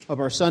of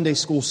our Sunday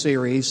school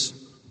series.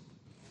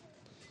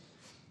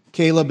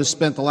 Caleb has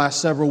spent the last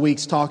several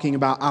weeks talking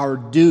about our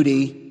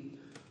duty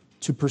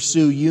to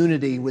pursue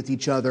unity with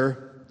each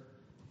other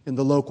in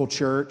the local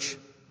church.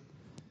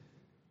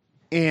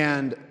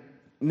 And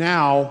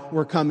now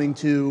we're coming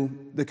to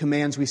the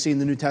commands we see in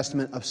the New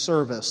Testament of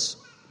service.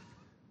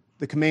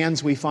 The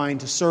commands we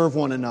find to serve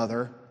one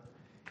another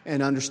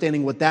and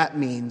understanding what that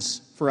means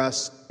for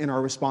us in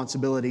our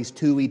responsibilities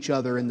to each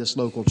other in this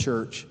local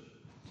church.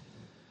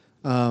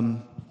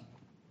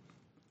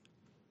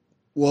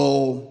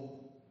 We'll,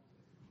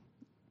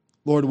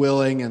 Lord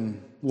willing, and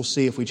we'll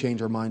see if we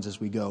change our minds as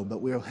we go,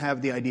 but we'll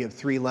have the idea of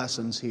 3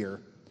 lessons here.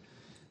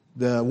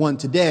 The one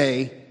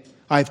today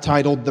I've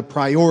titled The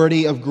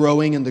Priority of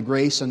Growing in the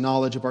Grace and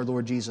Knowledge of our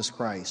Lord Jesus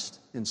Christ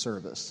in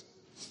Service.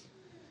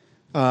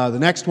 The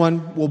next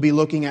one, we'll be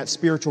looking at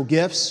spiritual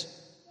gifts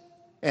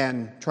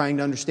and trying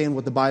to understand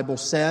what the Bible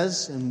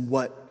says and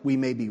what we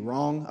may be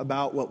wrong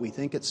about what we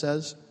think it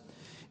says.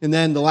 And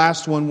then the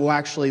last one, we'll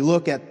actually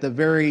look at the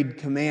varied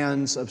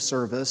commands of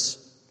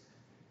service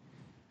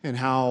and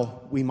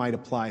how we might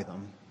apply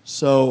them.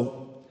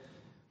 So,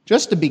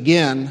 just to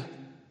begin,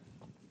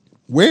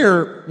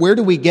 where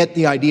do we get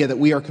the idea that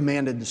we are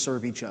commanded to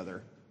serve each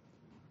other?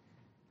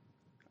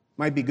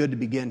 Might be good to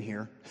begin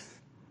here.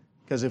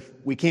 Because if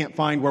we can't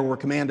find where we're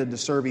commanded to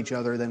serve each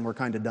other, then we're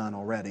kind of done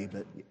already.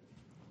 But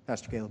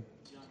Pastor Caleb.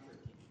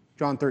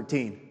 John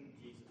 13.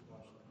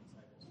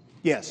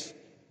 Yes.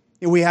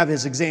 We have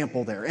his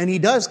example there. And he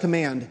does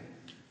command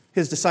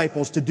his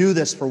disciples to do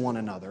this for one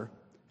another.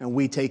 And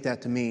we take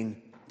that to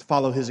mean to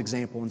follow his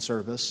example in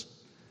service.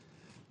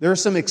 There are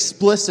some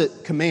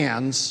explicit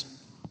commands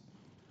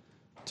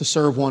to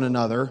serve one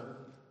another.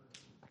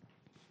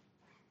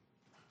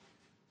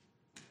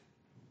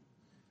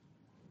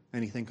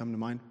 Anything come to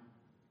mind?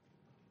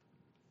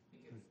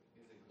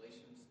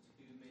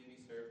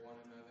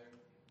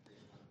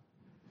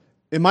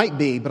 It might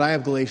be, but I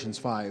have Galatians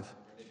 5.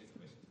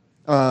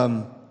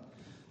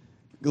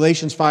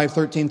 Galatians 5,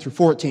 13 through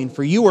 14.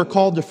 For you are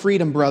called to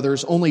freedom,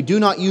 brothers, only do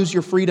not use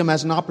your freedom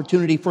as an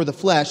opportunity for the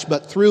flesh,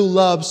 but through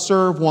love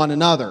serve one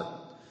another.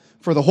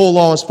 For the whole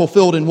law is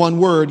fulfilled in one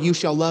word, you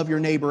shall love your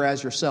neighbor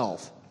as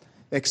yourself.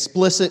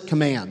 Explicit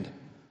command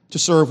to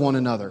serve one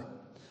another.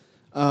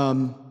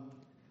 I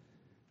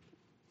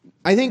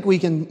think we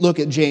can look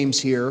at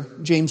James here.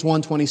 James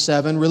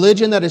 1:27.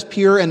 Religion that is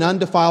pure and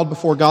undefiled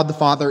before God the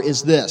Father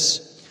is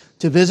this: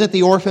 to visit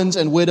the orphans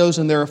and widows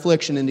in their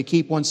affliction and to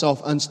keep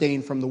oneself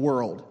unstained from the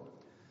world.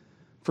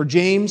 For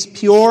James,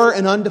 pure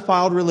and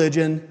undefiled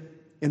religion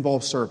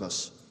involves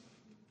service.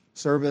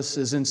 Service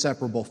is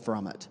inseparable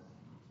from it.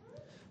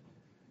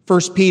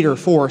 1 Peter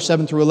 4,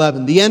 7 through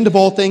 11. The end of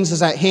all things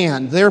is at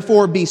hand.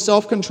 Therefore be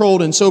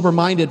self-controlled and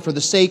sober-minded for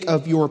the sake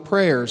of your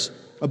prayers.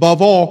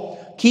 Above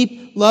all,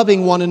 keep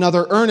loving one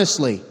another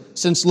earnestly,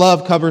 since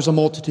love covers a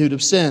multitude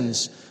of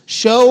sins.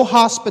 Show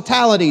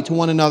hospitality to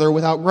one another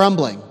without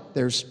grumbling.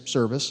 There's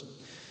service.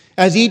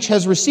 As each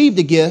has received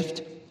a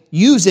gift,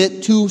 use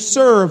it to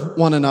serve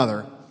one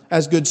another.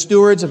 As good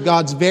stewards of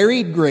God's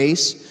varied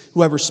grace,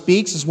 whoever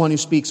speaks is one who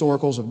speaks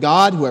oracles of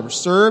God. Whoever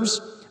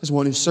serves is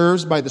one who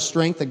serves by the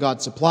strength that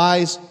God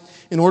supplies,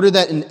 in order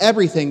that in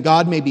everything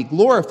God may be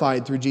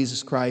glorified through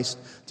Jesus Christ.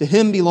 To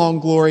him belong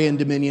glory and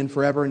dominion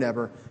forever and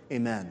ever.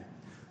 Amen.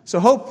 So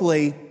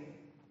hopefully,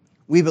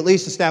 we've at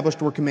least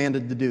established we're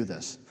commanded to do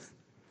this.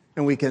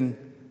 And we can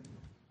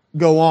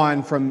go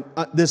on from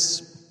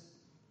this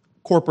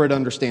corporate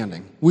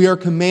understanding. We are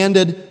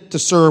commanded to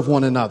serve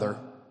one another.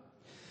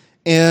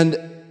 And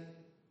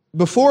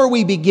before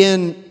we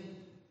begin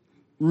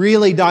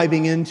really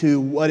diving into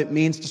what it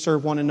means to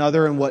serve one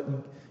another and what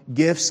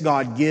gifts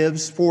God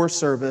gives for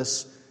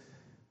service,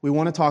 we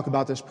want to talk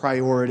about this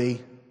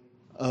priority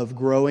of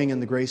growing in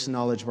the grace and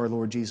knowledge of our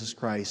Lord Jesus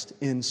Christ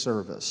in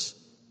service.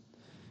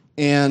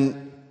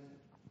 And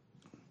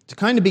to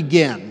kind of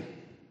begin,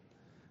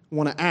 I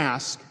want to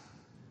ask,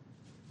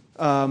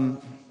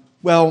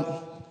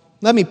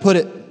 let me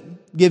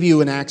give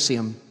you an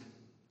axiom.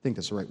 I think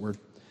that's the right word.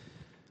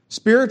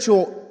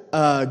 Spiritual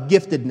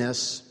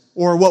giftedness,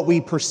 or what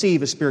we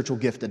perceive as spiritual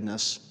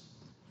giftedness,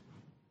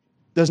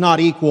 does not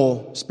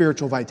equal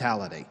spiritual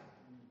vitality.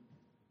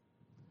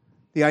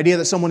 The idea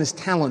that someone is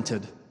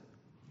talented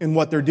in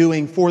what they're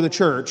doing for the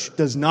church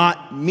does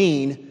not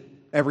mean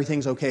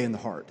everything's okay in the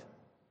heart.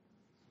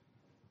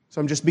 So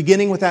I'm just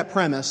beginning with that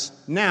premise.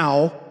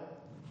 Now,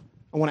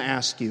 I want to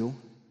ask you,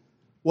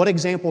 what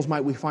examples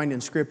might we find in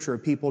Scripture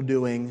of people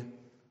doing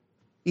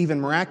even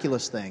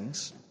miraculous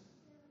things,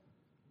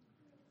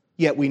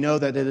 yet we know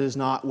that it is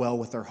not well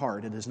with their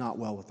heart, it is not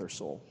well with their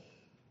soul?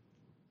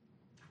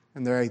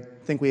 And there, I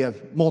think we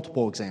have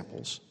multiple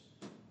examples.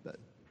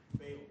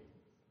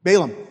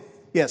 Balaam,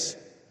 yes.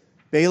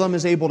 Balaam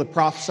is able to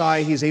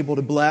prophesy, he's able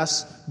to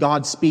bless,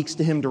 God speaks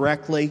to him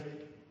directly.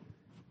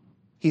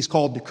 He's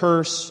called to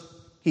curse.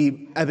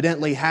 He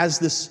evidently has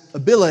this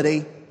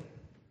ability,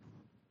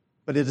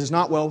 but it is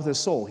not well with his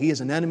soul. He is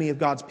an enemy of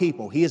God's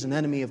people. He is an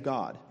enemy of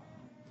God.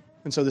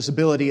 And so this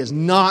ability is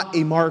not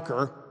a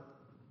marker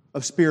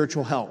of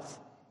spiritual health.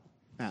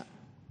 Matt.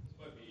 This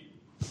might be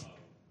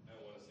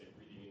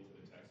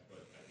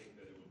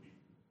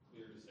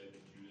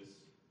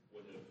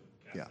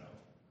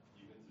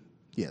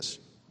Yes.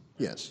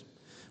 Yes.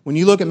 When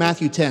you look at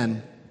Matthew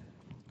 10,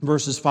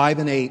 verses 5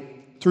 and 8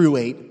 through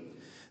 8,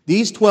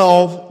 these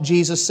 12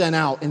 Jesus sent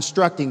out,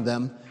 instructing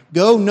them,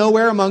 "Go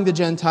nowhere among the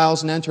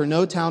Gentiles and enter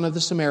no town of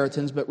the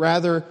Samaritans, but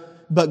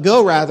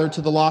go rather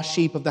to the lost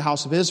sheep of the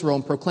house of Israel,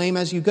 and proclaim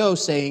as you go,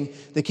 saying,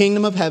 the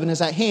kingdom of heaven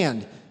is at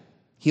hand.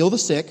 Heal the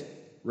sick,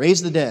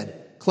 raise the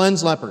dead,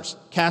 cleanse lepers,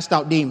 cast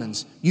out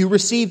demons. You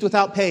received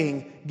without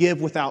paying, give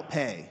without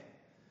pay."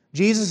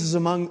 Judas is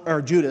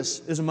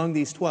among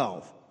these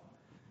 12.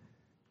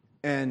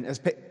 And as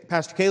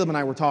Pastor Caleb and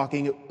I were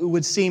talking, it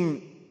would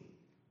seem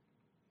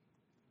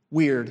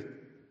weird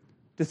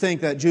to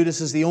think that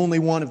Judas is the only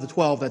one of the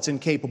 12 that's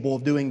incapable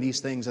of doing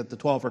these things that the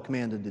 12 are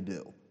commanded to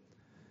do.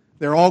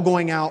 They're all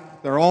going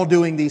out, they're all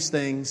doing these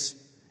things,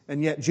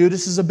 and yet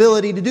Judas's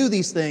ability to do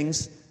these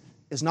things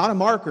is not a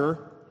marker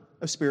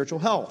of spiritual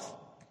health.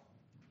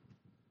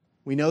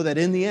 We know that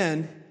in the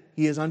end,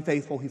 he is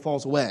unfaithful, he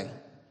falls away.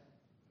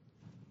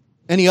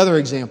 Any other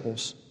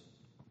examples?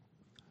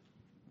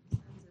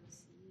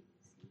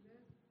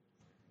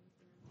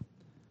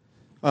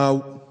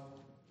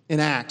 In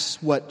Acts,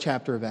 what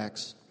chapter of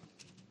Acts?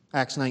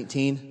 Acts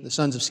 19, the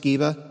sons of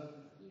Sceva.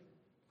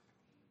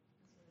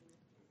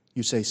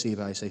 You say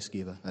Sceva, I say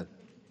Sceva.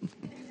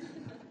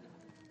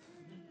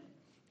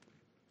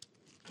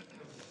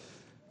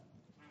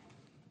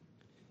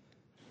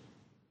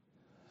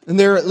 And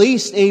they're at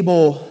least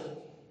able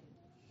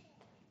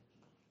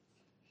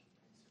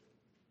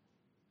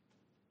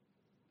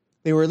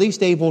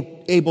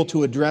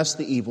to address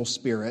the evil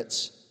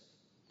spirits.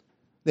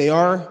 They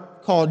are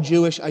called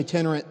Jewish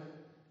itinerant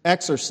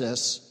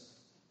exorcists.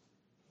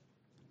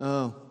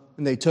 And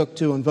they took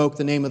to invoke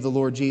the name of the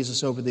Lord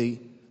Jesus over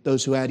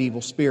those who had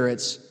evil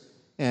spirits,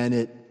 and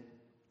it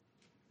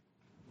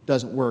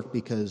doesn't work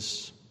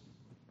because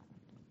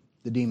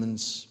the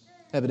demons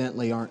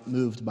evidently aren't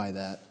moved by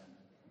that.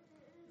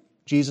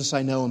 Jesus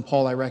I know and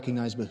Paul I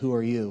recognize, but who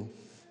are you?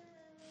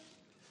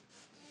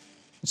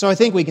 And so I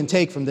think we can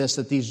take from this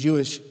that these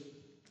Jewish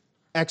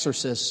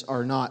exorcists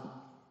are not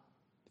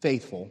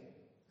faithful,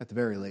 at the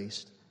very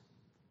least.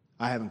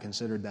 I haven't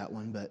considered that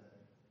one, but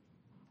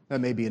that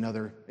may be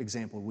another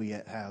example we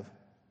yet have.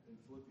 In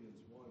Philippians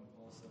 1,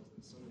 Paul says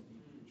that some of you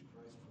preach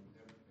Christ from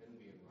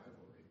envy and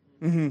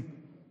rivalry. Mm-hmm.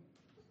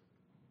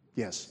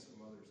 Yes.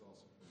 Some others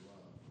also from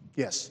love.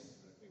 Yes. And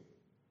I think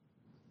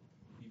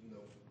even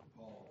though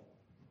Paul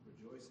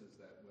rejoices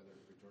that whether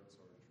retort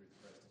sword or truth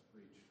Christ is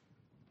preached,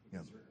 he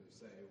can certainly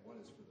say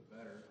one is for the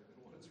better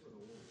and one is for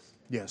the worse.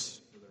 Yes.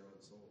 For their own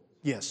souls.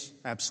 Yes,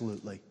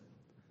 absolutely.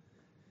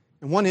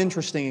 And one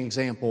interesting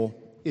example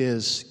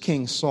is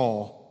King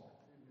Saul.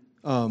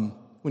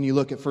 When you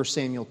look at 1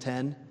 Samuel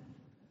 10,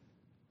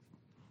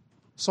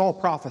 Saul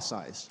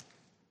prophesies.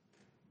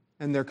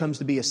 And there comes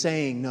to be a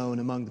saying known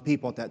among the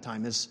people at that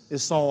time, is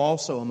Saul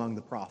also among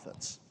the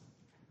prophets?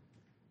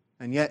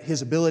 And yet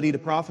his ability to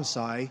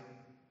prophesy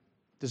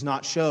does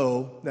not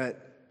show that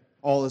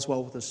all is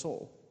well with his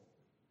soul.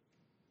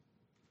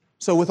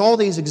 So with all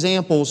these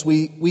examples,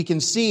 we can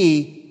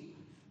see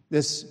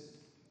this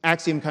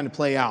axiom kind of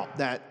play out,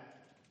 that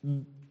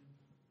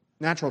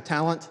natural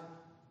talent,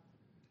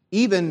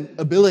 even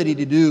ability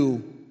to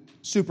do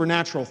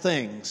supernatural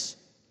things,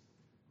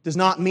 does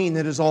not mean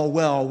that it is all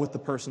well with the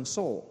person's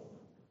soul.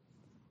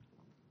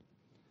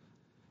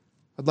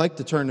 I'd like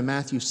to turn to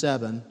Matthew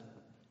 7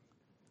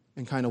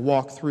 and kind of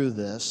walk through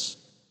this.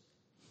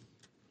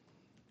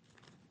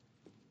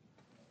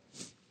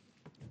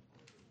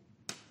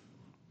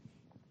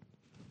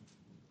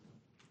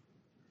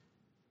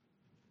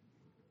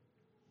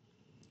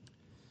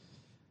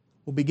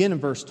 We'll begin in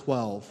verse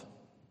 12.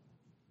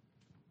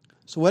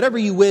 "So whatever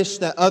you wish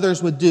that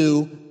others would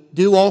do,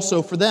 do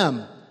also for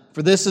them.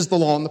 For this is the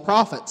law and the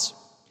prophets.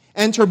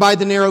 Enter by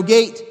the narrow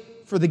gate,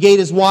 for the gate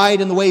is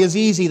wide and the way is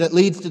easy that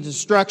leads to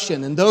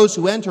destruction, and those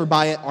who enter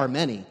by it are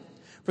many.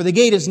 For the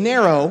gate is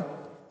narrow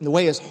and the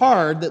way is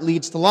hard that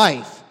leads to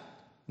life,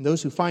 and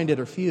those who find it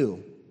are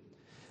few.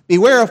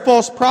 Beware of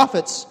false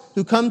prophets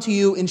who come to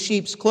you in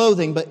sheep's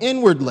clothing, but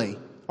inwardly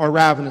are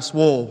ravenous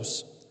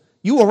wolves.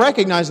 You will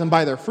recognize them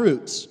by their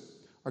fruits.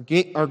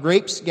 Are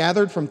grapes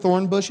gathered from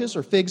thorn bushes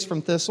or figs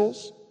from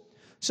thistles?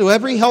 So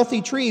every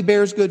healthy tree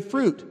bears good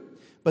fruit,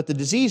 but the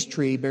diseased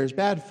tree bears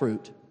bad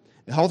fruit.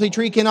 A healthy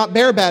tree cannot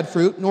bear bad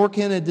fruit, nor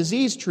can a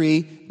diseased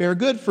tree bear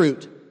good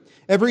fruit.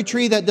 Every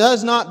tree that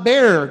does not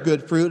bear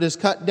good fruit is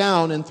cut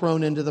down and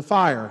thrown into the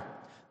fire.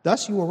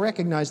 Thus you will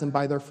recognize them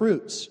by their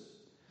fruits.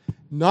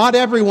 Not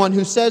everyone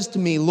who says to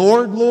me,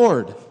 'Lord,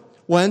 Lord,'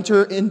 will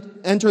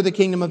enter the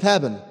kingdom of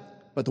heaven,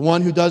 but the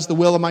one who does the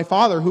will of my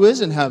Father who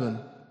is in heaven.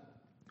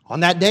 On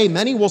that day,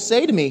 many will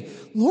say to me,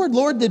 'Lord,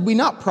 Lord, did we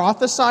not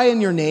prophesy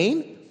in your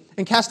name,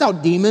 and cast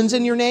out demons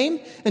in your name,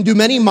 and do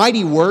many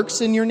mighty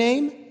works in your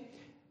name?'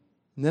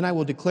 And then I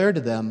will declare to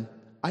them,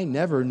 'I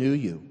never knew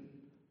you.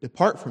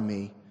 Depart from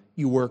me,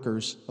 you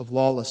workers of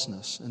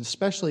lawlessness.'" And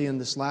especially in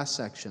this last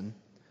section,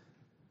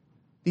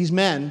 these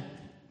men,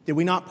 did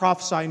we not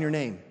prophesy in your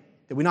name?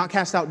 Did we not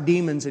cast out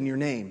demons in your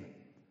name?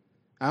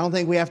 I don't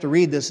think we have to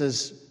read this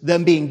as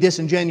them being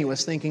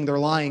disingenuous, thinking they're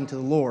lying to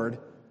the Lord.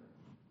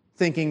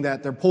 thinking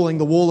that they're pulling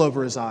the wool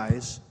over his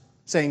eyes,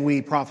 saying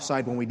we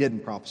prophesied when we didn't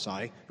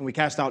prophesy, and we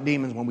cast out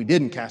demons when we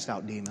didn't cast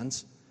out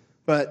demons,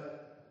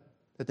 but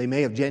that they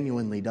may have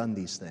genuinely done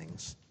these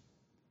things.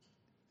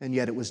 And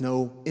yet it was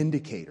no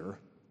indicator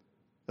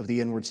of the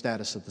inward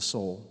status of the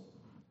soul.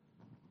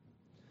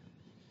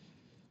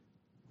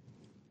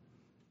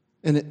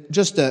 And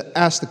just to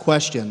ask the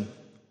question,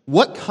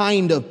 what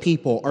kind of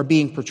people are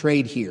being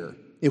portrayed here?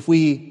 If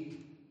we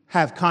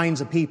have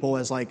kinds of people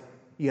as like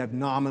you have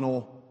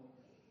nominal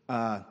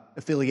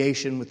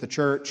affiliation with the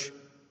church,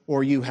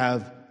 or you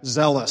have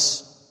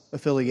zealous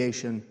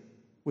affiliation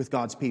with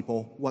God's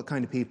people, what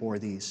kind of people are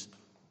these?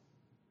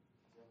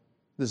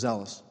 The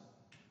zealous.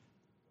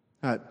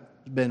 It's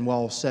been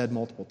well said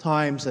multiple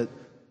times that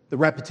the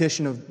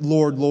repetition of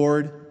Lord,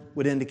 Lord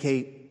would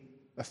indicate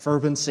a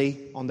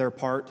fervency on their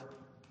part.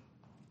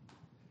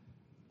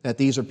 That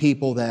these are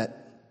people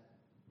that,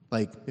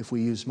 like if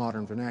we use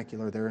modern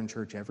vernacular, they're in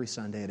church every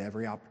Sunday at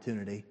every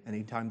opportunity.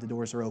 Anytime the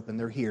doors are open,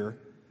 they're here.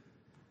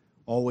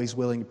 Always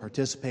willing to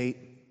participate,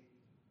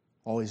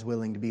 always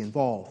willing to be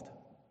involved.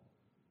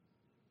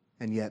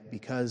 And yet,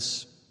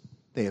 because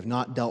they have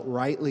not dealt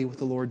rightly with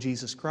the Lord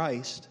Jesus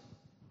Christ,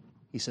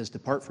 he says,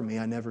 "Depart from me,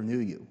 I never knew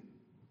you,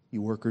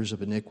 you workers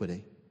of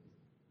iniquity."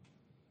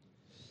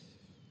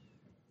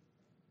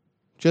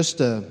 Just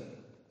to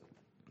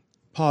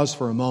pause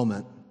for a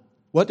moment,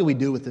 what do we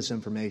do with this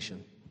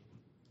information?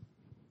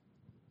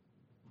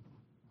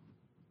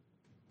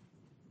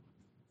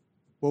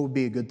 What would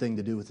be a good thing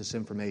to do with this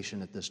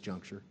information at this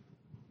juncture?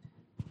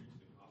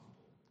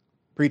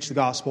 Preach the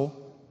gospel.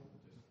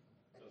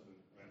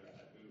 Doesn't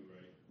matter who,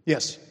 right?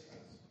 Yes.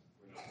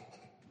 We're not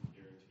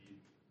guaranteed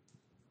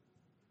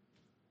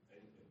anything.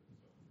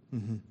 So.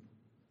 Mm-hmm.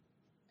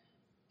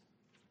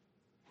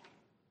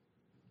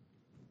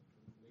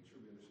 Make sure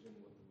we understand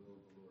what the will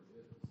of the Lord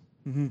is.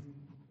 Mm-hmm.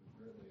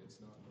 Apparently it's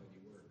not mighty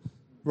works.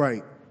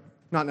 Right.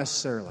 Not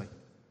necessarily.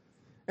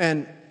 And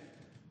Not in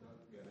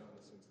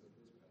the sense that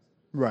this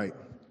passage. right.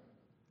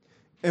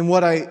 And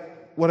what I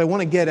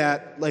want to get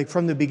at, like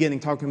from the beginning,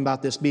 talking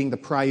about this being the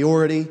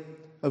priority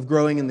of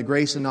growing in the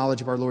grace and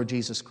knowledge of our Lord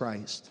Jesus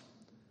Christ.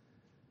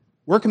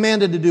 We're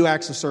commanded to do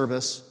acts of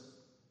service.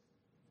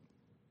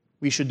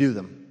 We should do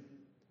them.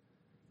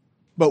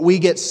 But we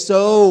get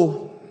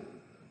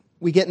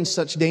in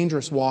such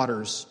dangerous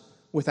waters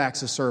with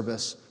acts of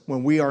service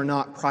when we are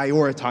not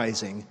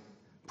prioritizing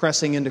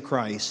pressing into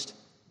Christ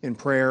in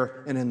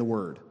prayer and in the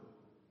Word.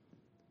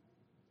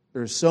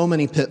 There's so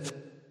many pitfalls.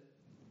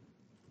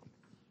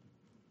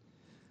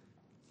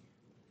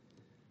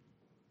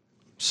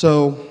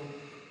 So,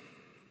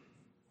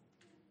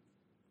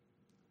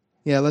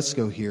 yeah, let's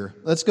go here.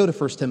 Let's go to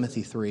 1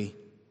 Timothy 3.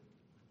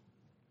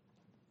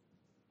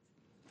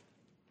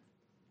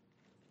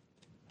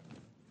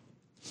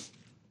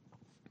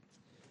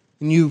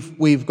 And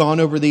we've gone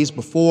over these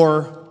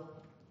before.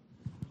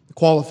 The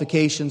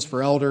qualifications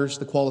for elders,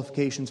 the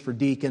qualifications for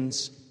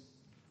deacons.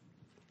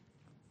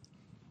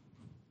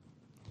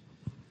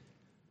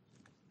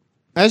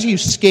 As you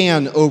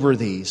scan over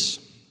these,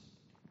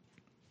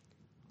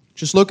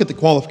 just look at the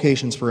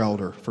qualifications for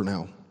elder for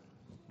now.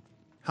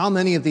 How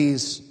many of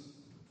these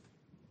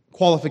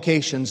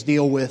qualifications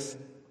deal with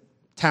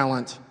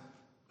talent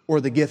or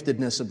the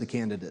giftedness of the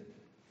candidate?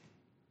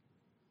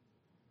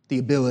 The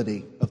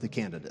ability of the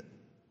candidate?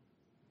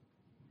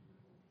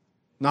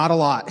 Not a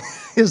lot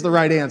is the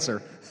right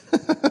answer.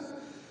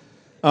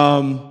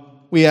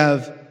 We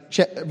have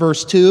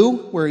verse 2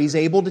 where he's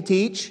able to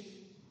teach.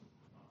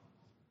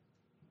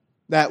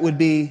 That would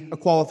be a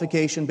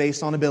qualification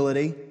based on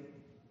ability.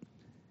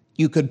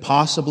 You could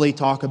possibly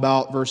talk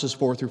about verses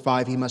 4 through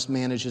 5. He must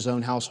manage his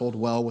own household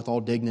well with all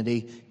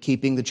dignity,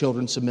 keeping the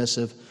children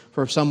submissive.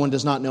 For if someone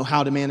does not know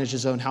how to manage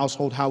his own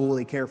household, how will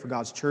he care for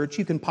God's church?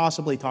 You can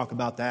possibly talk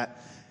about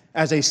that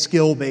as a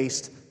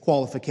skill-based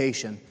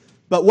qualification.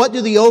 But what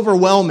do the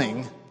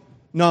overwhelming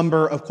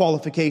number of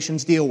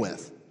qualifications deal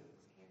with?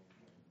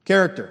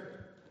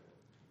 Character.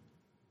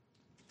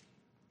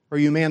 Are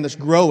you a man that's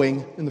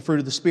growing in the fruit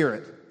of the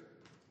Spirit?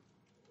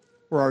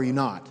 Or are you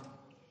not?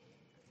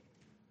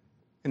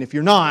 And if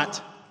you're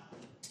not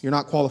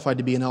qualified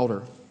to be an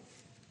elder.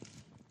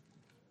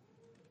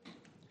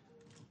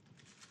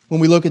 When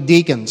we look at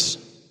deacons,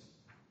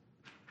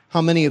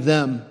 how many of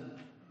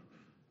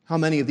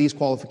these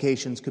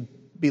qualifications could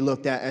be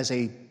looked at as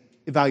a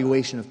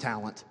evaluation of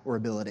talent or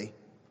ability?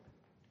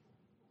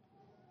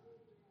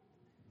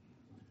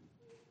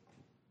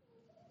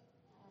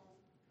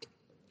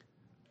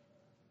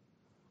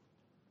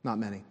 Not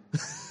many.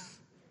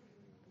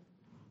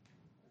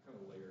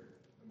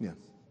 Yeah.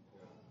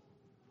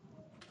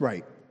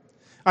 Right.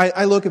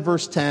 I look at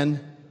verse 10.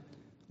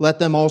 Let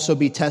them also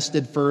be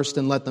tested first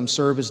and let them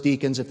serve as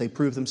deacons if they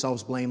prove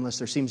themselves blameless.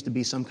 There seems to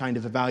be some kind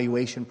of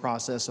evaluation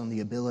process on the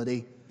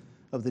ability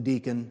of the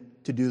deacon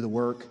to do the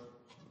work.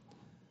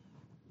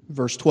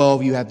 Verse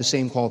 12, you have the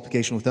same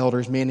qualification with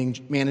elders,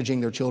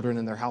 managing their children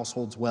and their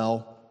households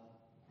well.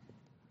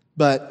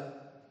 But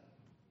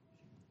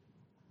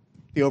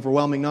the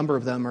overwhelming number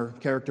of them are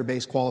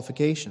character-based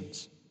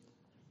qualifications.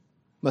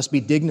 must be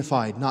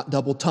dignified, not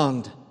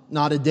double-tongued,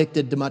 not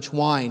addicted to much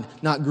wine,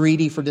 not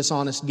greedy for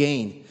dishonest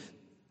gain.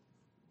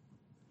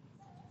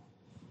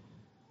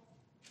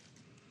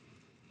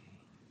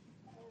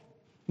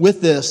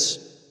 With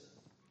this,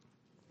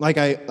 like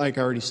I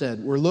already said,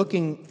 we're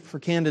looking for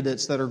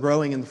candidates that are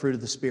growing in the fruit of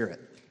the Spirit.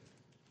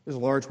 There's a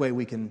large way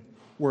we can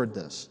word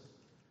this.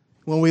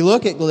 When we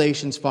look at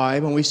Galatians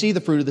 5, when we see the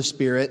fruit of the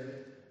Spirit,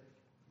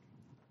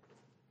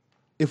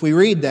 if we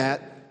read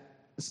that,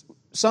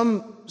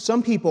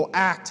 some people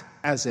act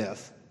as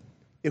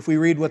if we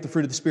read what the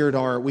fruit of the Spirit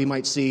are, we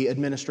might see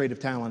administrative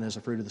talent as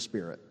a fruit of the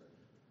Spirit.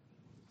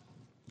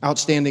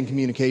 Outstanding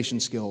communication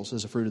skills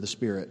as a fruit of the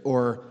Spirit.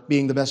 Or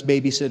being the best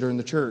babysitter in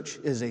the church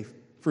is a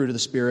fruit of the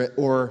Spirit.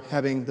 Or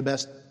having the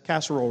best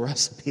casserole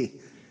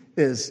recipe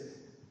is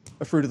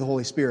a fruit of the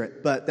Holy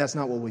Spirit. But that's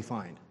not what we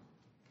find.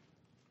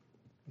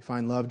 We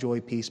find love,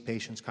 joy, peace,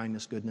 patience,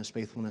 kindness, goodness,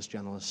 faithfulness,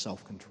 gentleness,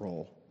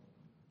 self-control.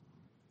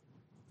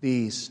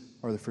 These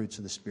are the fruits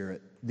of the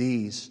Spirit.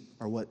 These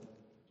are what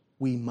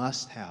we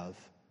must have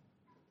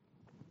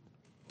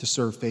to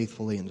serve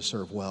faithfully and to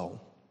serve well.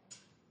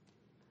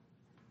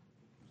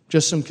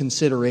 Just some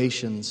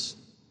considerations.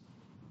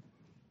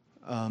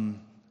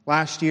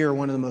 Last year,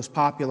 one of the most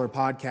popular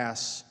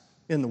podcasts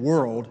in the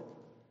world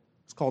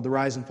is called The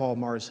Rise and Fall of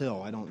Mars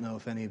Hill. I don't know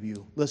if any of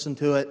you listened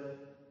to it.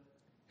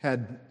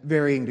 Had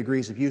varying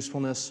degrees of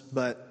usefulness,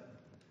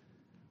 but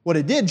what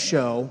it did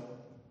show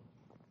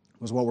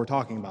was what we're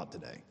talking about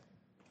today.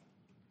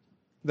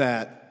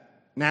 That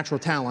natural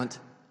talent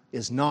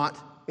is not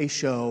a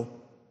show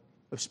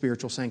of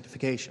spiritual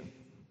sanctification.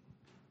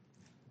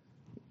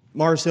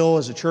 Mars Hill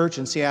is a church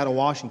in Seattle,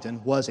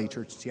 Washington, was a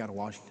church in Seattle,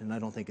 Washington. I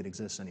don't think it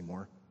exists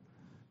anymore.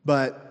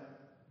 But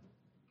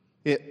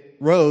it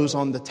rose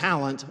on the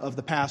talent of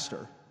the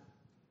pastor,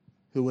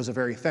 who was a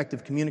very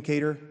effective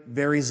communicator,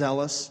 very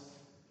zealous,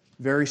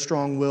 very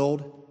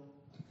strong-willed.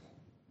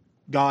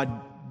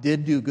 God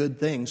did do good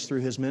things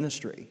through his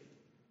ministry,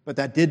 but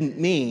that didn't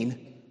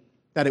mean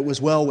that it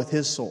was well with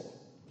his soul,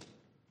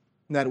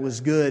 that it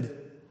was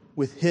good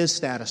with his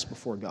status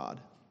before God.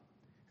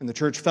 And the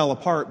church fell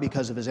apart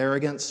because of his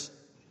arrogance,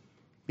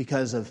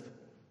 because of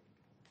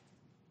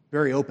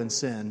very open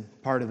sin.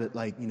 Part of it,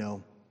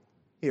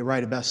 he'd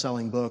write a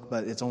best-selling book,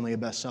 but it's only a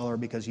bestseller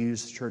because he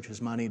used the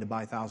church's money to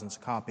buy thousands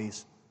of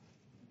copies.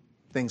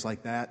 Things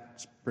like that.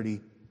 It's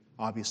pretty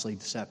obviously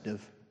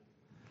deceptive.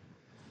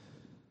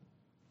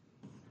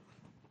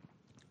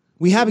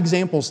 We have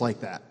examples like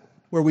that,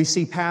 where we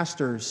see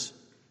pastors,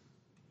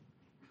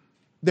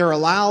 they're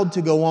allowed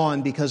to go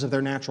on because of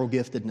their natural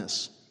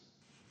giftedness.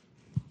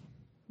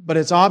 But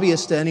it's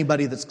obvious to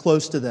anybody that's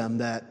close to them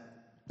that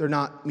they're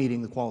not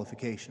meeting the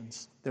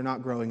qualifications. They're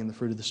not growing in the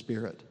fruit of the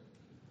Spirit.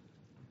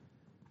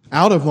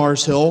 Out of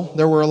Mars Hill,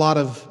 there were a lot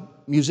of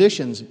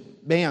musicians,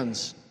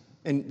 bands,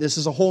 and this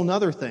is a whole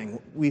other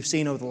thing we've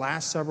seen over the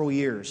last several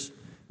years.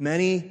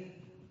 Many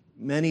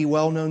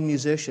well-known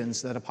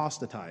musicians that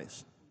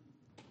apostatize.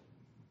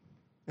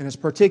 And it's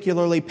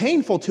particularly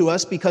painful to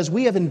us because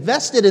we have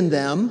invested in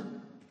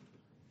them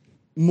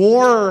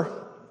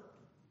more,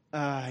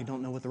 I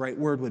don't know what the right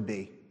word would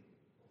be,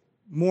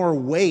 more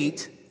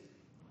weight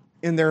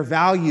in their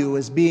value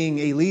as being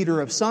a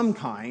leader of some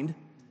kind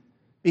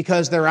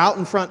because they're out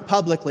in front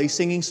publicly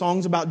singing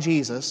songs about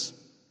Jesus.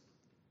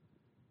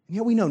 And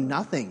yet we know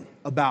nothing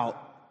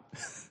about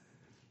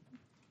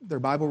their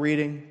Bible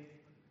reading,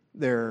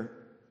 their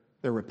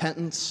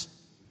repentance,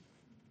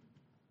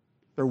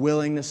 their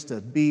willingness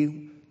to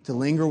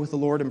linger with the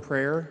Lord in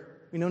prayer.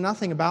 We know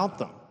nothing about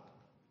them.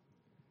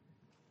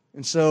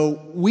 And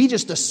so we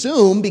just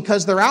assume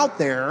because they're out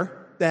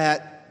there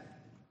that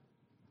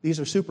these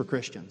are super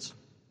Christians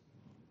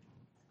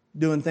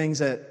doing things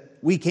that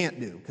we can't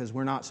do because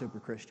we're not super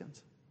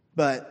Christians.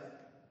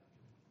 But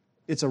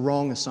it's a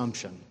wrong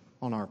assumption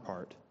on our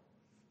part.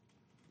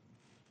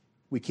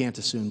 We can't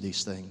assume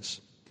these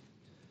things.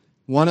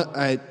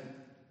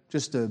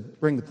 Just to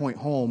bring the point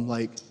home,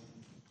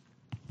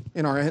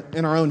 in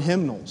our own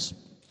hymnals,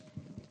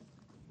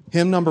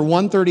 hymn number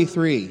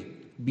 133,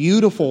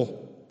 beautiful,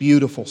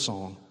 beautiful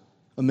song,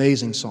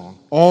 amazing song.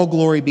 All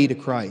glory be to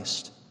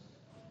Christ.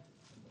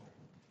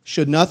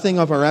 Should nothing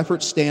of our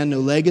efforts stand, no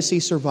legacy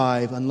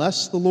survive,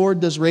 unless the Lord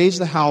does raise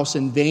the house,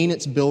 in vain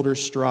its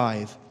builders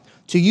strive.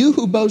 To you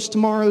who boast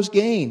tomorrow's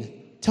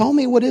gain, tell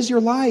me what is your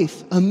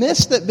life? A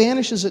mist that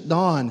vanishes at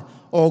dawn,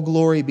 all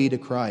glory be to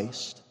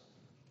Christ.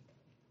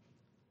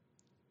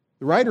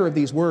 The writer of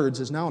these words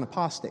is now an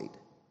apostate.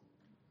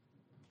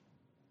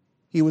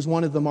 He was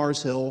one of the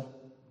Mars Hill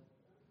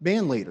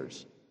band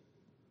leaders.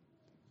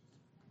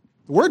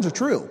 The words are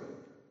true.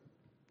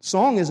 The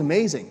song is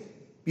amazing,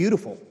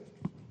 beautiful.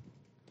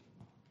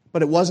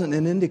 But it wasn't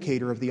an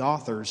indicator of the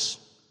author's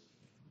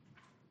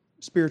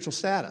spiritual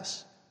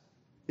status.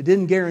 It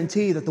didn't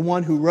guarantee that the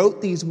one who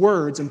wrote these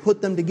words and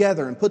put them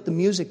together and put the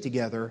music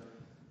together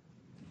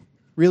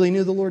really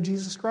knew the Lord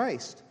Jesus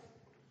Christ.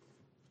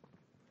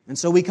 And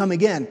so we come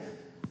again.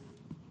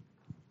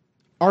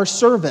 Our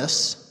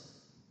service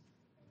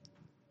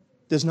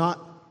is not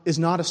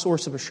a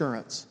source of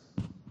assurance.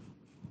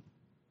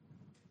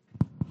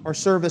 Our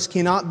service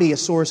cannot be a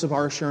source of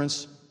our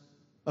assurance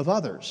of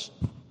others.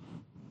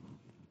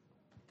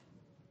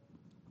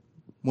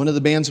 One of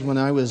the bands when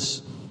I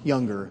was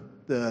younger,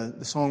 the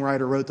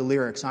songwriter wrote the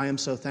lyrics, "I am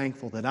so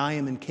thankful that I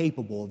am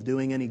incapable of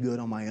doing any good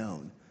on my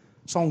own."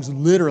 The song's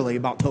literally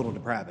about total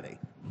depravity,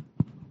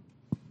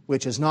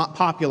 which is not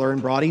popular in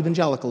broad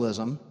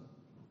evangelicalism.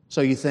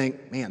 So you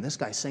think, man, this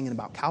guy's singing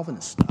about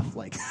Calvinist stuff.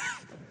 Like,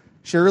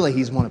 surely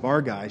he's one of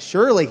our guys.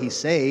 Surely he's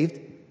saved.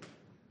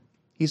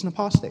 He's an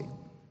apostate.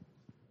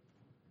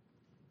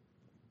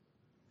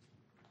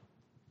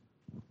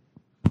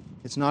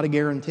 It's not a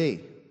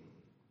guarantee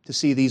to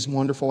see these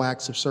wonderful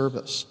acts of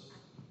service.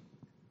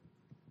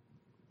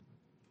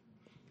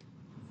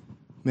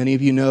 Many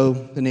of you know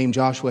the name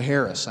Joshua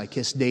Harris, I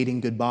Kissed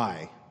Dating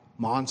Goodbye,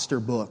 monster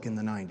book in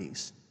the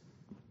 90s.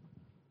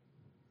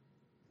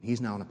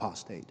 He's now an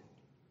apostate.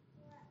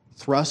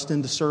 Thrust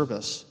into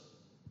service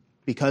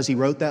because he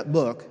wrote that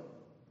book,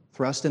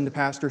 thrust into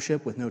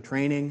pastorship with no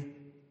training,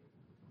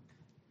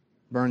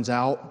 burns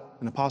out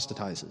and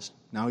apostatizes.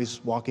 Now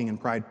he's walking in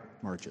pride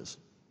marches.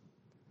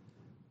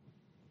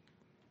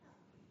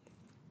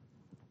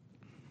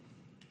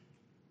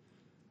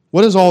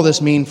 What does all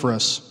this mean for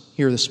us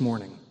here this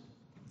morning?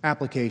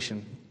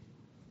 Application.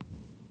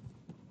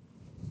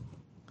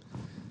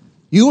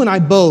 You and I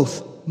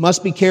both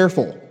must be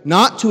careful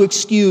not to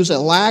excuse a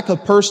lack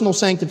of personal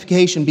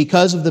sanctification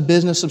because of the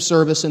business of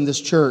service in this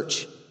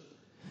church.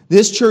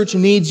 This church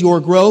needs your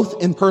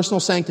growth in personal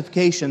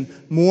sanctification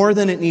more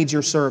than it needs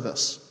your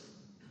service.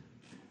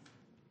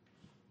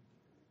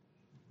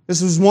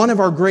 This was one of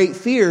our great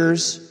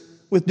fears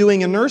with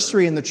doing a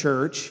nursery in the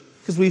church,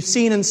 because we've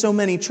seen in so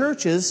many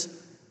churches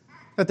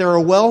that there are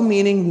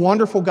well-meaning,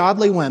 wonderful,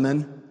 godly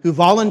women who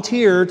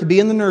volunteer to be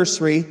in the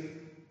nursery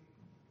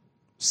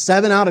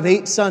 7 out of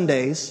 8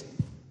 Sundays,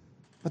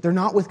 but they're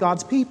not with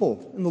God's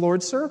people in the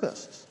Lord's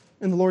service,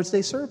 in the Lord's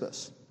Day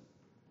service.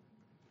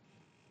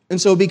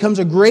 And so it becomes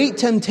a great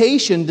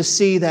temptation to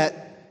see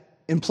that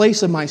in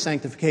place of my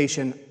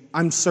sanctification,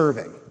 I'm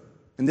serving.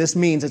 And this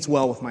means it's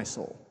well with my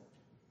soul.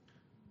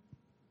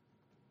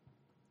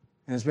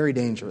 And it's very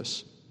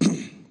dangerous.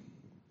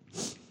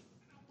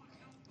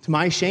 To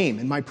my shame,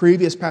 in my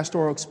previous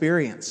pastoral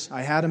experience,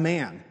 I had a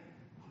man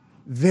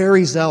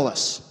very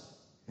zealous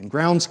in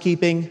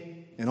groundskeeping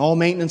and all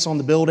maintenance on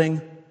the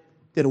building,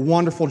 did a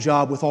wonderful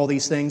job with all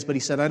these things, but he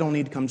said, I don't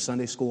need to come to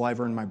Sunday school,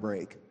 I've earned my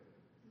break.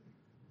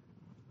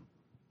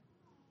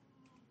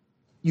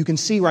 You can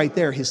see right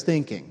there his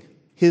thinking.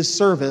 His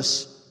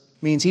service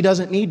means he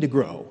doesn't need to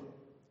grow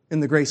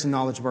in the grace and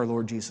knowledge of our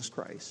Lord Jesus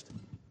Christ.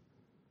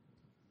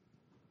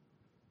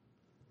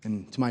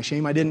 And to my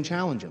shame, I didn't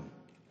challenge him.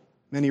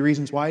 Many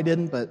reasons why I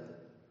didn't, but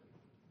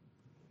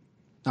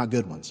not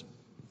good ones.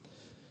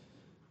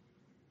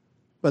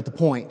 But the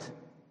point,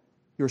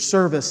 your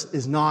service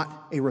is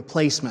not a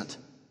replacement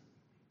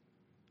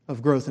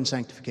of growth and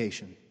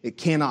sanctification. It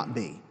cannot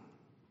be.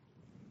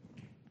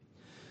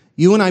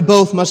 You and I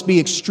both must be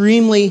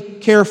extremely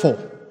careful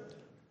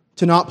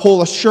to not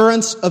pull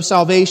assurance of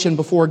salvation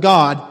before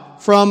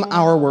God from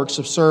our works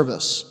of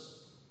service.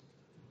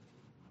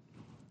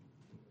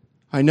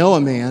 I know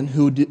a man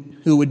who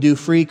would do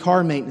free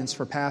car maintenance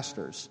for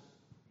pastors.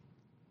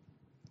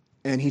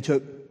 And he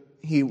took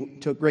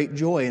great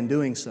joy in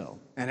doing so.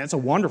 And it's a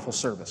wonderful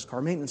service.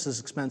 Car maintenance is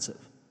expensive.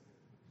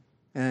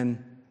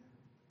 And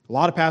a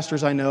lot of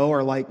pastors I know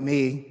are like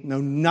me, know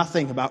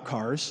nothing about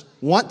cars,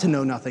 want to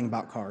know nothing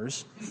about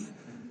cars,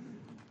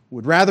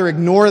 would rather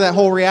ignore that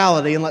whole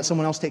reality and let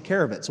someone else take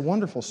care of it. It's a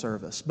wonderful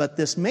service. But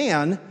this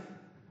man,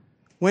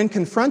 when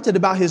confronted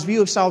about his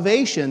view of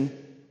salvation,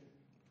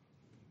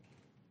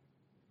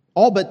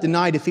 all but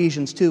denied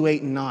Ephesians 2,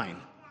 8, and 9.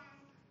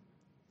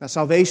 That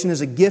salvation is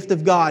a gift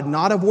of God,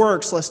 not of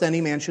works, lest any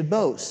man should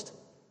boast.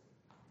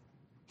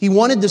 He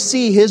wanted to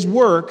see his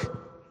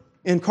work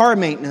in car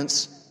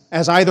maintenance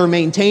as either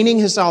maintaining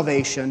his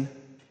salvation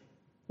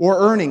or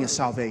earning his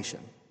salvation.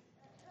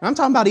 And I'm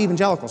talking about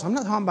evangelicals. I'm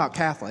not talking about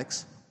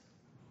Catholics.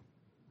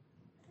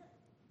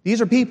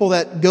 These are people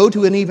that go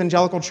to an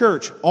evangelical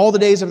church all the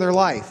days of their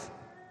life.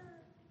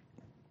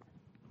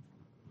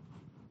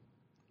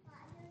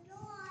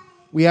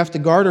 We have to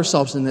guard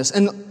ourselves in this.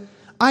 And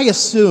I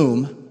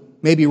assume,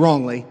 maybe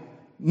wrongly,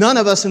 none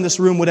of us in this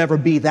room would ever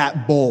be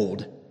that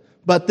bold.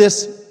 But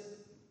this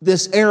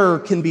error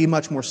can be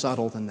much more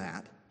subtle than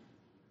that.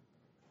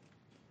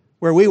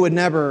 Where we would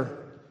never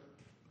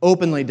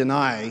openly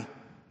deny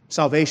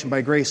salvation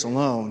by grace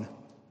alone,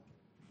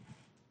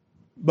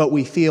 but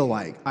we feel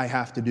like, I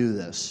have to do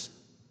this.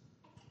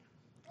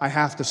 I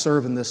have to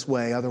serve in this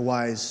way,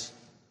 otherwise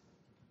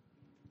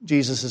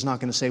Jesus is not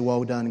going to say,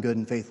 well done, good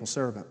and faithful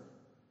servant.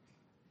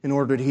 In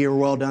order to hear,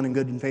 well done and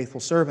good and faithful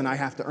servant, I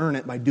have to earn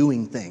it by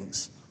doing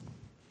things.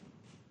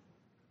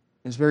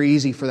 It's very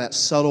easy for that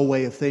subtle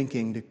way of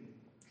thinking to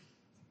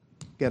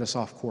get us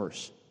off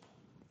course.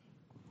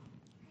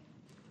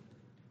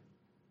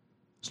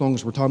 As long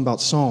as we're talking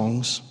about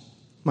songs,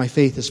 my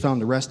faith has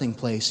found a resting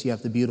place. You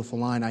have the beautiful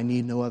line, I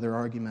need no other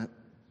argument.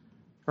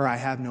 Or I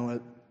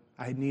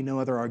need no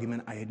other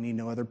argument, I need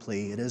no other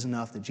plea. It is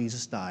enough that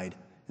Jesus died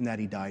and that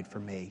He died for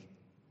me.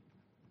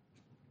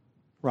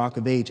 Rock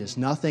of Ages,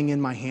 nothing in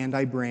my hand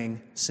I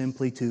bring,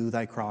 simply to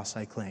thy cross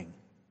I cling.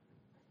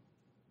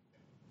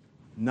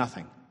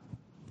 Nothing.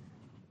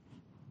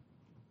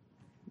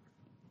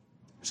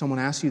 If someone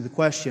asks you the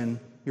question,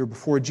 you're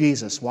before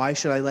Jesus, why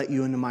should I let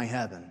you into my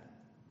heaven?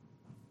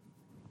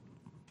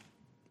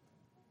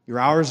 Your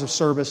hours of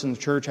service in the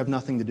church have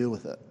nothing to do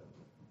with it.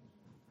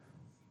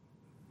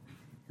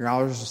 Your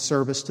hours of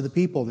service to the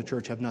people of the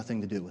church have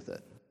nothing to do with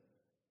it.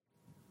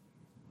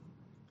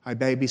 I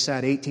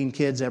babysat 18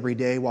 kids every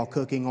day while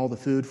cooking all the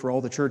food for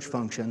all the church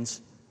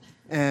functions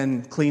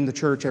and cleaned the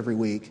church every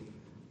week.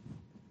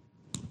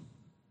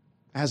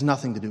 It has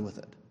nothing to do with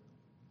it.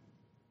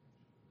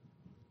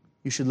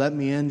 You should let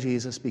me in,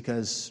 Jesus,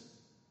 because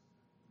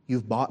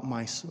you bought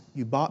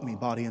me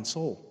body and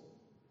soul.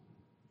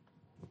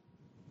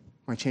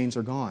 My chains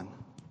are gone.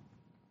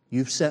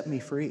 You've set me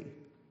free.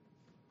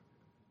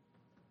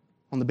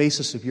 On the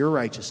basis of your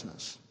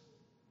righteousness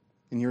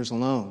and yours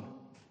alone,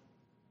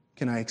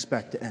 can I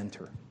expect to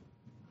enter?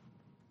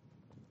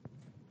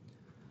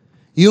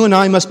 You and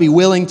I must be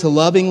willing to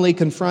lovingly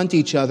confront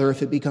each other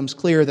if it becomes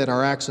clear that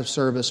our acts of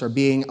service are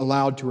being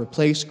allowed to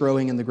replace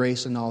growing in the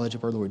grace and knowledge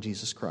of our Lord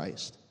Jesus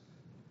Christ.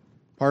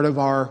 Part of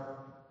our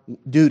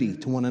duty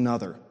to one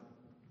another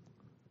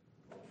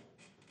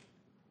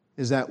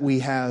is that we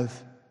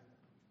have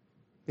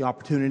the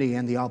opportunity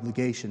and the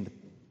obligation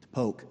to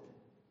poke,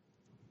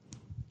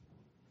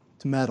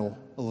 to meddle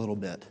a little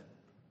bit.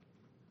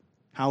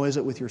 How is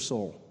it with your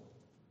soul?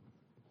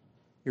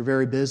 You're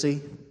very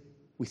busy.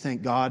 We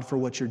thank God for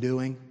what you're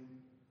doing.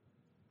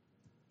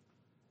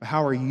 But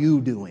how are you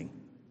doing?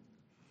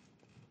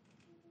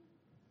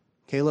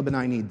 Caleb and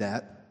I need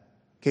that.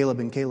 Caleb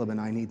and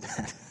I need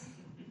that.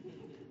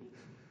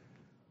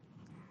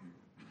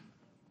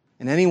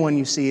 And anyone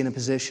you see in a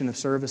position of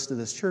service to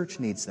this church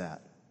needs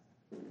that.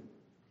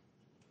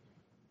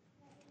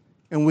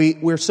 And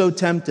we're so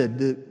tempted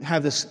to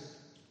have this,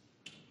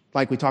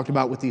 like we talked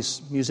about with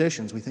these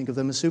musicians, we think of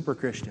them as super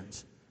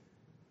Christians.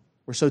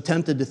 We're so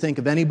tempted to think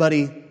of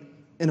anybody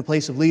in a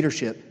place of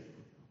leadership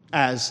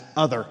as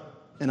other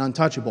and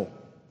untouchable.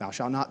 Thou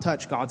shalt not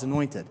touch God's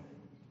anointed.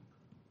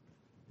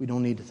 We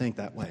don't need to think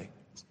that way.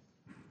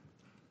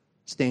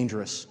 It's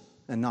dangerous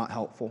and not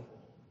helpful.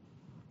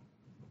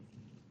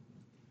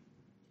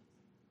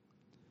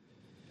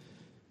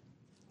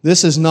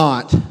 This is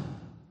not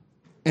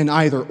an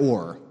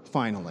either-or,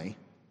 finally.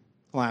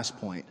 Last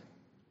point.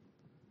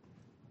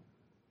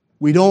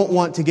 We don't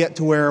want to get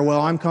to where,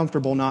 well, I'm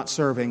comfortable not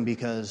serving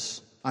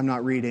because I'm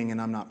not reading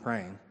and I'm not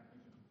praying.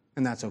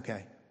 And that's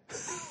okay.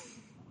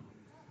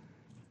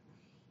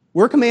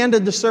 We're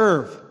commanded to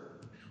serve.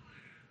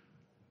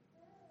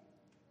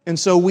 And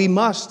so we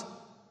must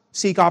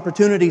seek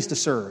opportunities to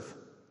serve.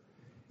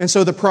 And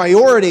so the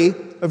priority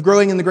of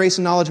growing in the grace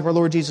and knowledge of our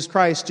Lord Jesus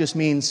Christ just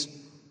means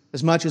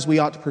as much as we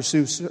ought to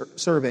pursue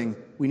serving,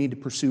 we need to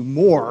pursue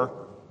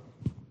more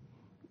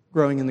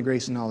growing in the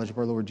grace and knowledge of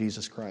our Lord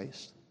Jesus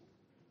Christ.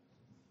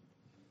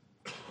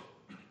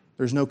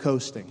 There's no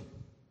coasting.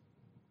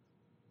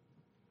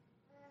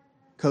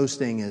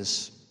 Coasting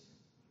is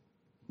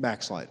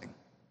backsliding,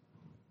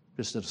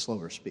 just at a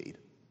slower speed.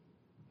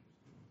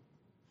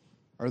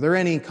 Are there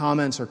any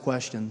comments or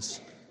questions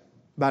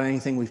about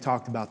anything we've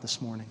talked about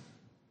this morning?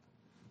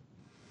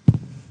 I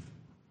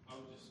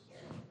would just,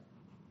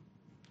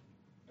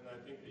 and I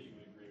think that you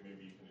would agree,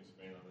 maybe you can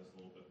expand on this a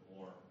little bit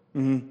more.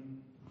 Mm-hmm.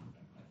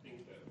 I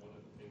think that one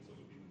of the things that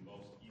would be the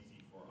most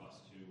easy for us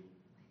to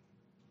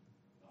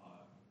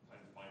kind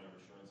of find our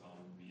assurance on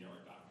would be our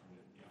doctrine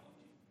and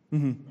theology,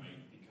 Mm-hmm. right?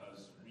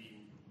 Because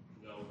we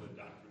know the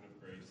doctrine of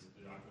grace,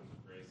 the doctrines of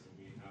grace, and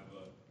we have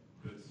a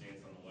good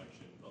stance on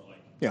election. But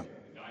like Yeah.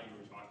 the guy you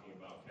were talking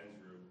about, Ken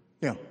Drew,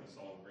 Yeah. wrote the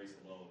song "Grace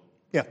Alone,"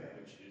 Yeah.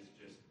 which is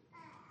just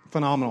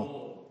Phenomenal.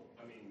 full.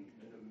 I mean,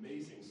 an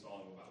amazing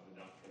song about the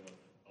doctrine of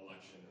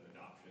election and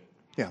adoption.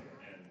 Yeah.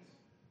 And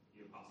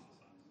the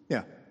apostasy.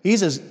 Yeah.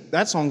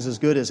 That song's as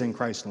good as In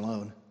Christ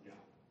Alone. Yeah.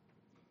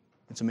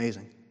 It's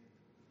amazing.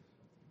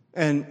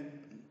 And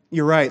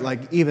you're right,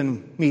 like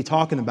even me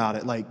talking about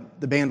it, like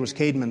the band was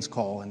Caedmon's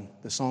Call, and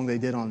the song they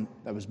did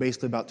that was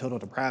basically about total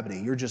depravity.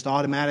 You're just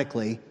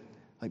automatically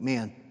like,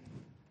 man,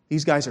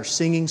 these guys are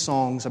singing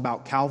songs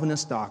about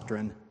Calvinist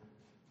doctrine.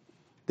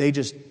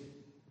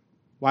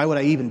 Why would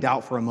I even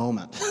doubt for a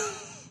moment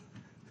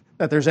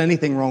that there's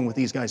anything wrong with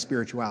these guys'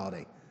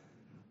 spirituality?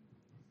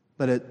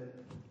 But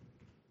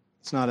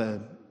it's not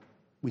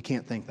we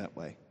can't think that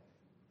way.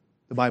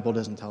 The Bible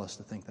doesn't tell us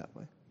to think that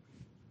way.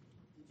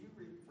 Did you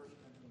read 1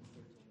 Corinthians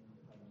 13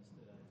 if I missed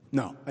it?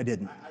 No, I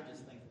didn't. I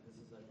just think that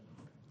this is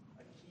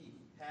a key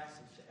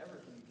passage to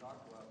everything you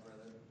talked about,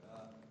 brother.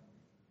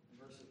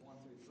 Verses 1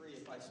 through 3,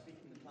 if I speak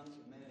in the tongues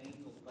of men and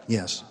angels, but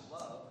Yes. not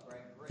love,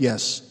 right? Grace,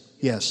 Yes.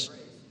 Yes. grace,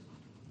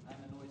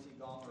 I'm a noisy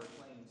gong or a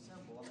clanging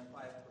cymbal, and if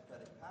I have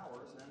prophetic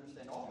powers and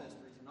understand all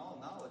mysteries and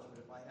all knowledge, but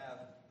if I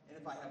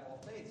have all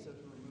faith, so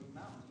to remove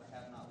mountains, but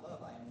have not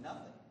love, I am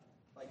nothing.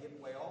 If I give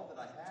away all that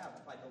I have,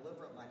 if I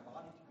deliver up my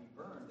body to be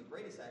burned, the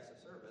greatest acts of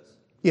service,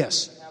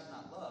 Yes. but have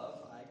not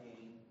love, I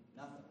gain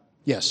nothing.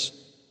 Yes.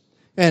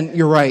 And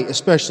you're right,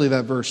 especially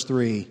that verse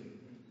 3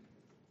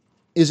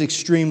 is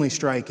extremely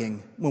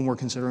striking when we're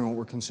considering what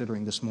we're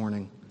considering this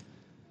morning.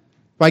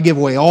 If I give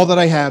away all that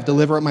I have,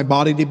 deliver up my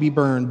body to be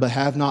burned, but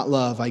have not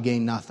love, I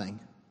gain nothing.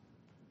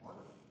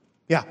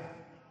 Yeah.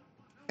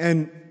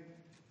 And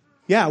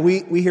yeah,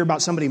 we hear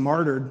about somebody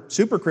martyred,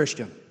 super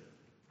Christian.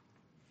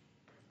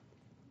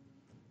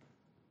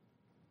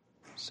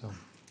 So,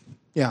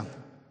 yeah.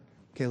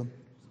 Caleb?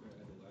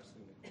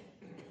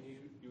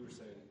 You were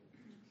saying,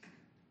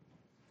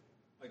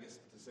 I guess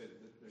to say that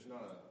there's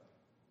not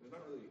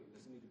really,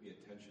 doesn't need to be a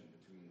tension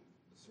between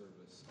the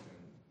service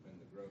and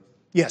the growth.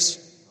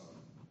 Yes.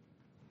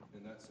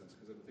 In that sense,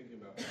 because I'm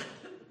thinking about the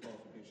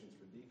qualifications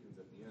for deacons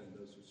at the end,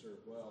 those who serve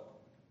well,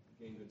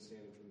 gain good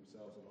standing for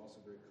themselves, and also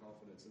great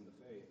confidence in the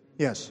faith.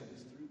 Yes. It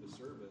is through the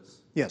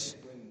service, Yes.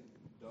 when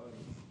done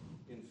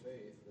in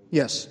faith,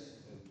 Yes.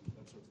 and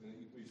that's what's going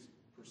to be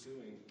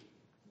pursuing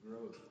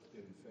growth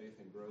in faith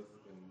and growth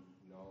in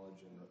knowledge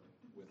and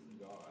with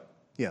God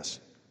Yes.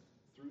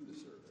 through the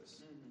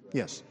service. Right?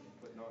 Yes.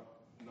 But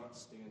not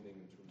standing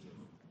in terms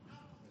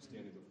of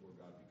standing before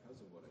God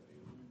because of what I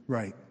do.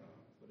 Right.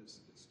 But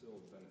it's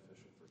still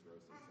beneficial for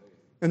growth in faith.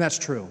 And that's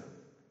true.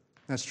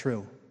 That's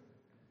true.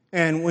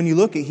 And when you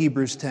look at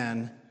Hebrews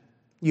 10,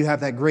 you have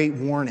that great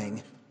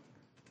warning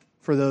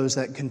for those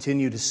that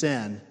continue to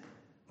sin.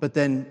 But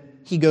then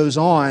he goes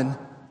on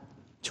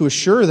to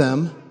assure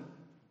them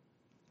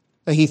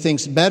that he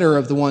thinks better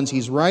of the ones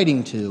he's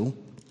writing to.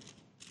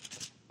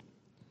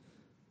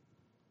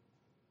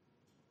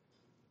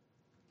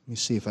 Let me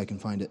see if I can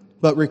find it.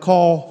 But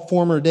recall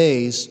former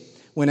days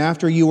when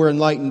after you were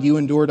enlightened, you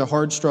endured a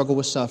hard struggle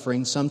with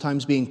suffering,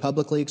 sometimes being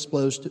publicly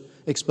exposed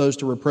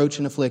to reproach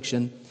and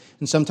affliction,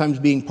 and sometimes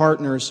being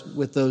partners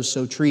with those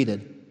so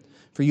treated.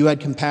 For you had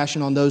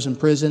compassion on those in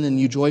prison, and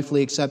you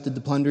joyfully accepted the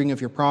plundering of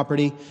your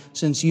property,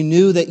 since you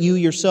knew that you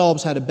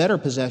yourselves had a better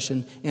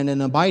possession and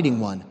an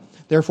abiding one.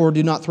 Therefore,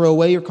 do not throw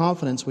away your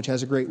confidence, which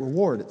has a great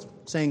reward. It's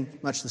saying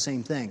much the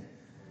same thing.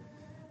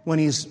 When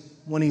he's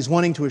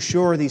wanting to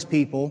assure these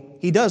people,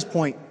 he does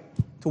point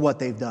to what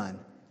they've done.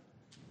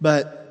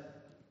 But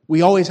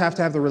we always have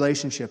to have the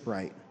relationship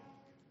right.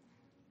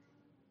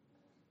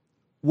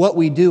 What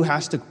we do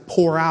has to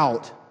pour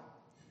out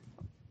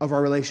of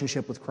our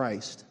relationship with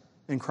Christ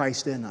and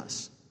Christ in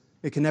us.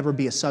 It can never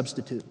be a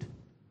substitute.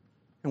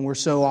 And we're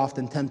so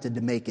often tempted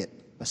to make it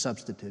a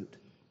substitute.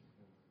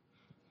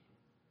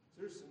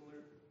 Is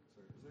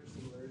there a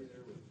similarity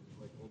there with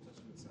like Old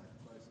Testament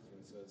sacrifices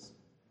when it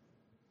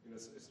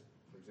says,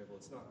 for example,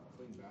 it's not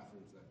clean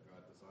bathrooms that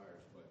God desires,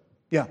 but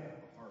Yeah.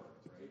 a heart,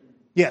 right?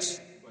 Yes.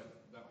 But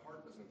that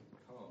heart doesn't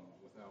come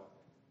without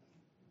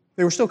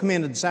They were still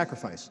commanded to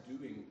sacrifice.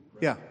 doing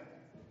right Yeah.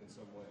 in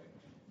some way.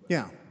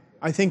 Yeah.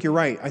 I think you're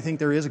right. I think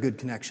there is a good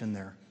connection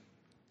there.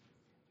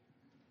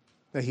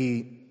 That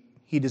he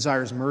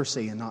desires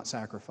mercy and not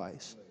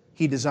sacrifice.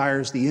 He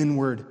desires the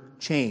inward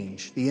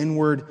change, the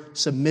inward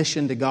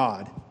submission to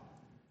God,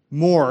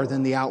 more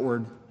than the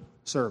outward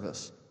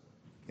service.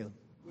 Caleb?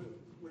 Would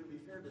it be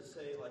fair to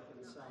say, like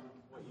in some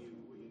what you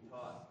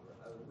taught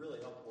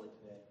really helpfully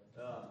today,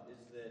 is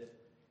that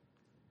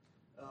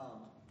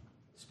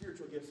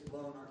spiritual gifts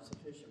alone aren't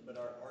sufficient, but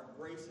our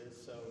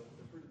graces. So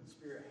the fruit of the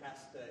Spirit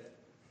has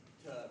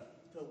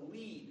to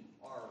lead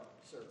our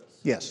service.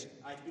 Yes.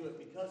 I do it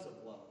because of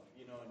love,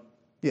 And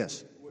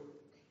Yes. would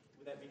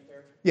that be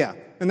fair? Yeah.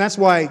 And that's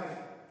why,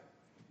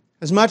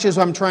 as much as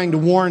I'm trying to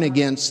warn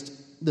against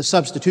the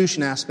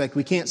substitution aspect,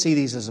 we can't see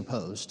these as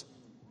opposed.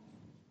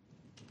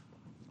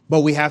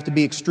 But we have to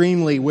be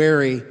extremely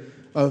wary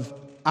of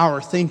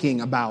our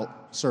thinking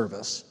about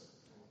service,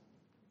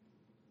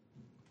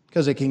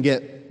 because it can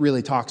get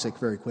really toxic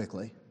very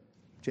quickly.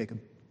 Jacob?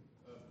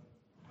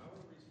 How are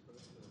we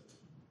supposed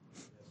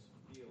to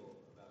feel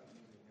about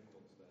using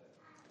hymnals that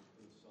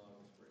include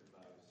songs written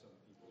by some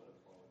people that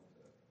have fallen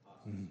into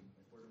apostasy?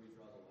 Like, where do we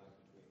draw the line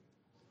between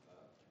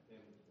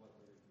hymn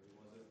 133,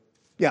 was it?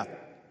 Yeah. And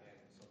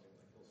something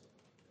like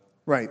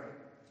Hillsong? Right.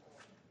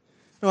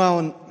 Well,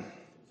 and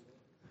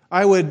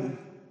I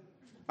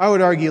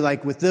would argue,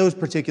 like with those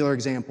particular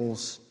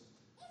examples,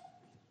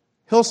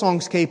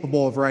 Hillsong's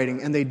capable of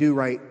writing, and they do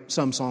write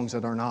some songs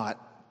that are not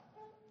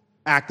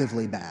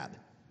actively bad.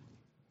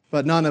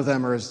 But none of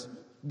them are as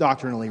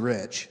doctrinally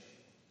rich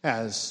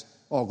as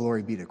All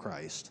Glory Be to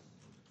Christ.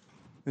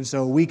 And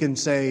so we can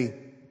say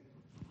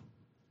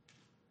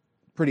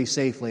pretty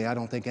safely, I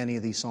don't think any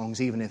of these songs,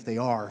 even if they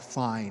are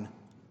fine,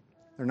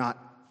 they're not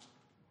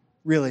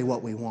really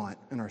what we want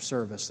in our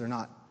service. They're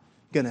not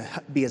going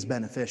to be as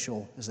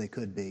beneficial as they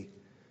could be.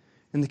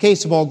 In the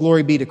case of All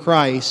Glory Be to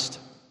Christ,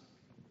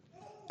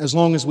 as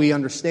long as we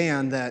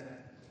understand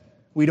that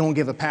we don't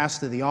give a pass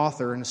to the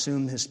author and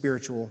assume his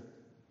spiritual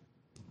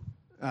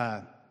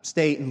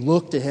state and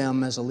look to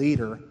him as a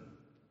leader,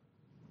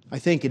 I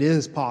think it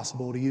is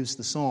possible to use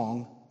the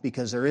song,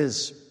 because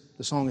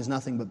the song is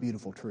nothing but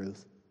beautiful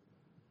truth.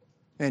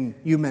 And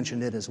you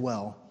mentioned it as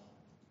well.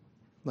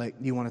 Like,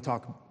 do you want to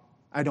talk?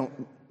 I was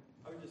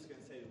just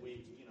going to say that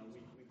we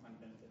find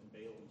benefit in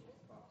Balaam's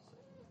prophecy.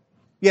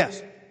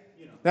 Yes,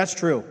 that's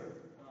true.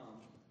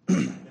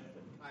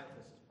 benefit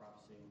Caiaphas'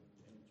 prophecy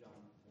in John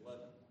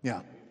 11.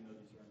 Yeah. Even though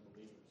these are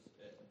unbelievers.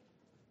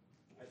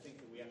 I think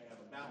that we have to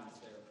have a balance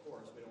there, of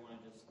course. We don't want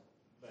to just,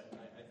 but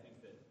I think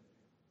that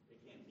it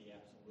can't be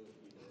absolute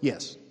either.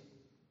 Yes.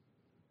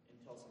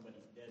 Until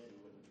somebody's dead, we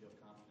wouldn't feel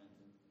confident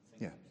in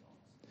singing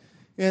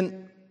Yeah.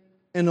 songs.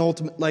 And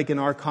ultimately, like in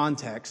our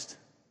context,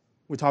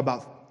 we talk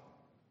about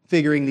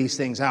figuring these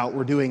things out.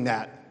 We're doing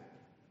that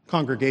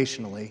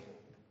congregationally.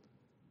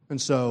 And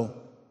so,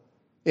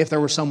 if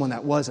there was someone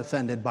that was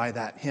offended by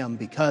that hymn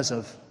because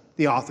of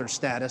the author's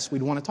status,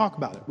 we'd want to talk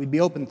about it. We'd be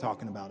open to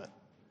talking about it.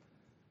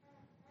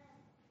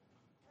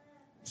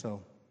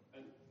 So,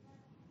 And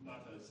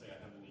not to say I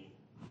have any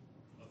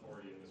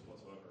authority in this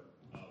whatsoever,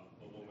 but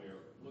when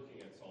we're looking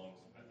at songs,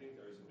 I think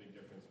there is a big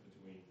difference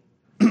between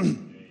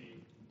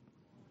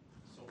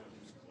someone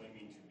who's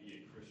claiming to be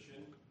a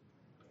Christian,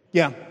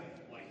 yeah,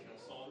 like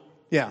Hillsong,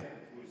 yeah,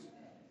 who's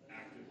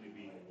actively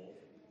being a wolf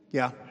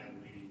yeah,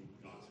 and leading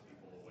God's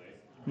people away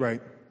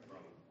right,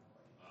 from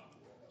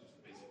just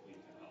basically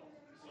to hell.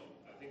 So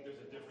I think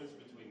there's a difference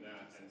between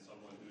that and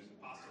someone who's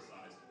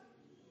apostatized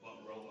but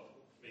wrote a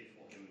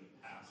faithful hymn in the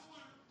past.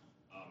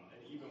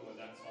 And even when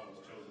that song was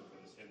chosen for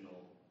this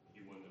hymnal,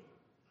 he wouldn't have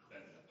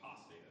been an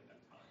apostate at that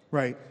time.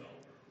 right. So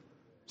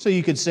So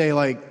you could say,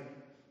 like,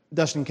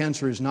 Dustin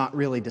Kensler is not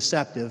really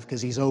deceptive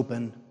because he's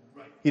open.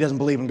 right, He doesn't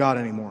believe in God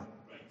anymore.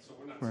 right. So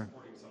we're not Right.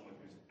 supporting someone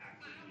who's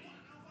actively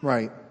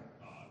Right,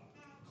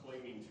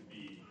 claiming to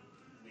be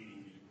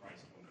leading you to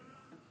Christ when they're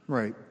not.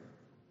 right.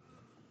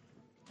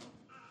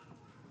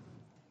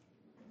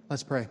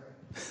 Let's pray.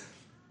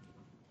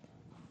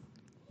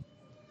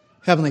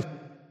 Heavenly